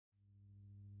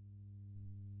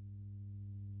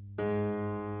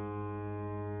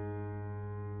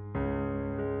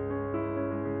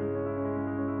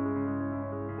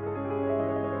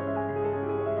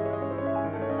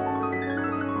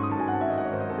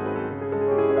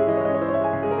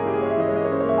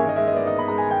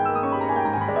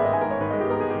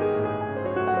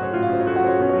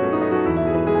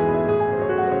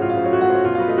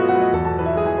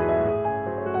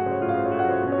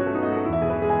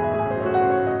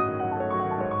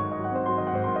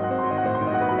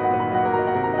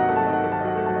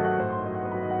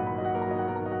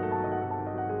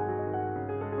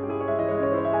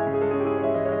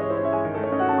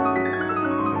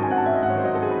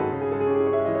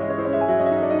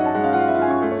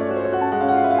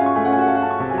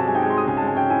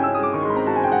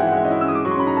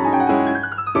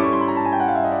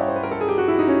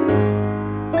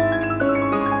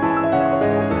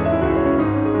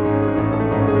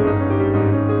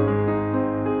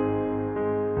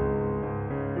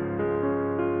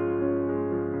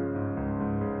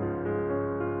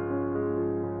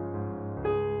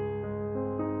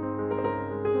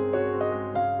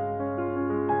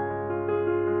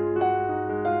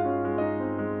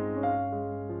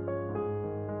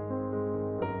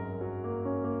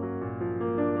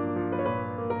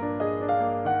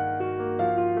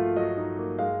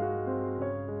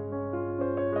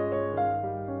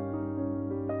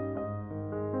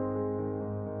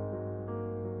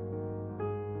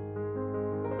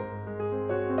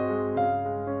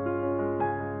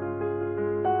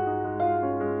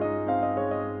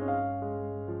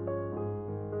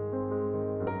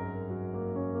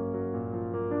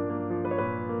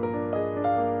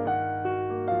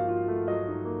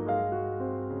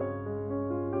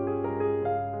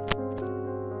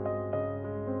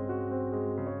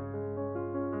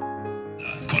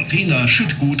Container,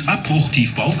 Schüttgut, Abbruch,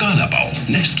 Tiefbau, Galabau.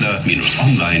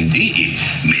 Nestler-online.de.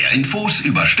 Mehr Infos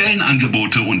über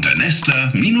Stellenangebote unter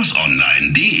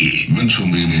Nestler-online.de. Wenn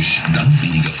schon wenig, dann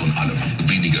weniger von allem.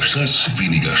 Weniger Stress,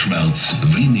 weniger Schmerz,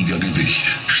 weniger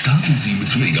Gewicht. Starten Sie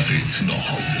mit Megafit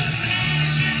noch heute.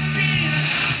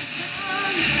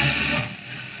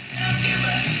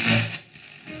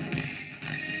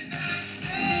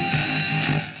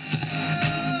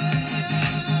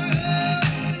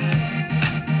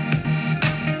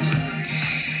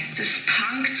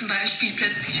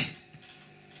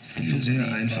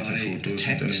 Sehr einfache Fotos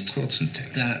mit einem kurzen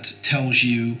Text. That tells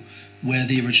you where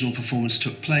the original performance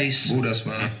took place. Wo das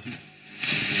war.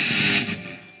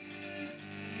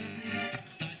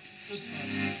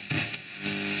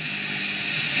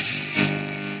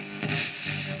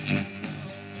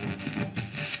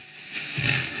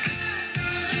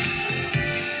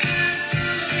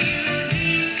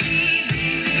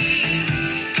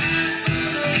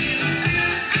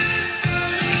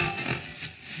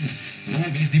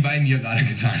 Die beiden hier gerade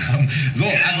getan haben. So,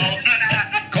 also,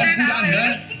 kommt gut an,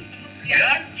 ne?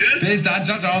 Ja, tschüss. Bis dann,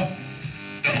 ciao, ciao.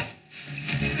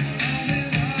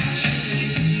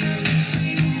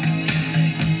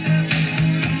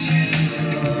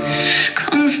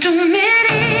 Kommst du mit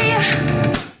ihr?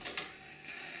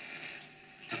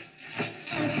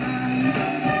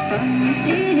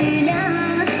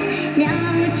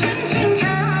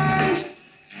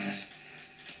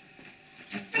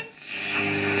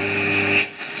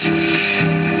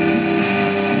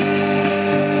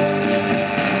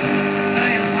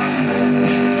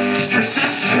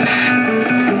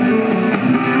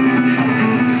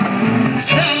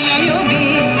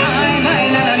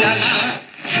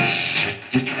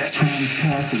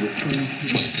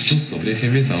 Sobre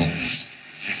revisão.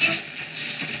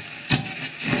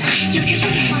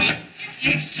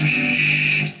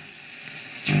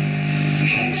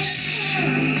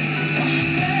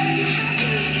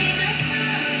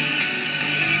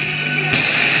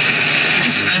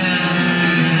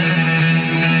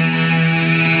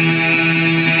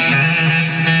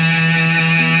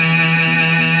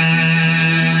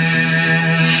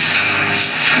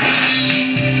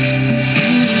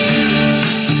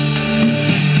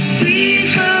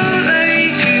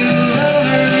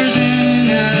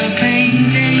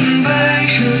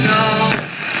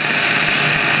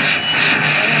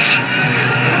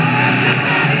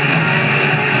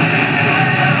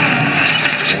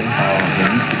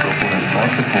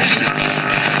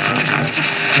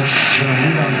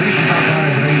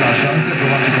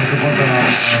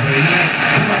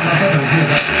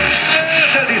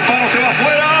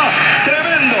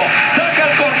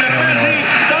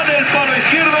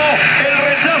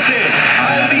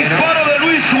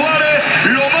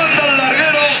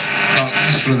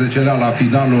 La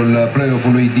finalul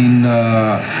play-off-ului din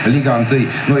Liga 1.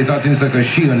 Nu uitați însă că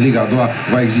și în Liga 2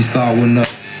 va exista un...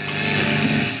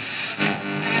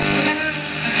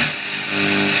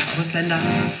 Ausländer,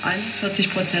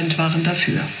 41% waren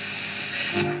dafür.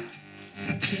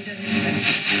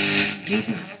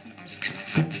 Riesenhaufen.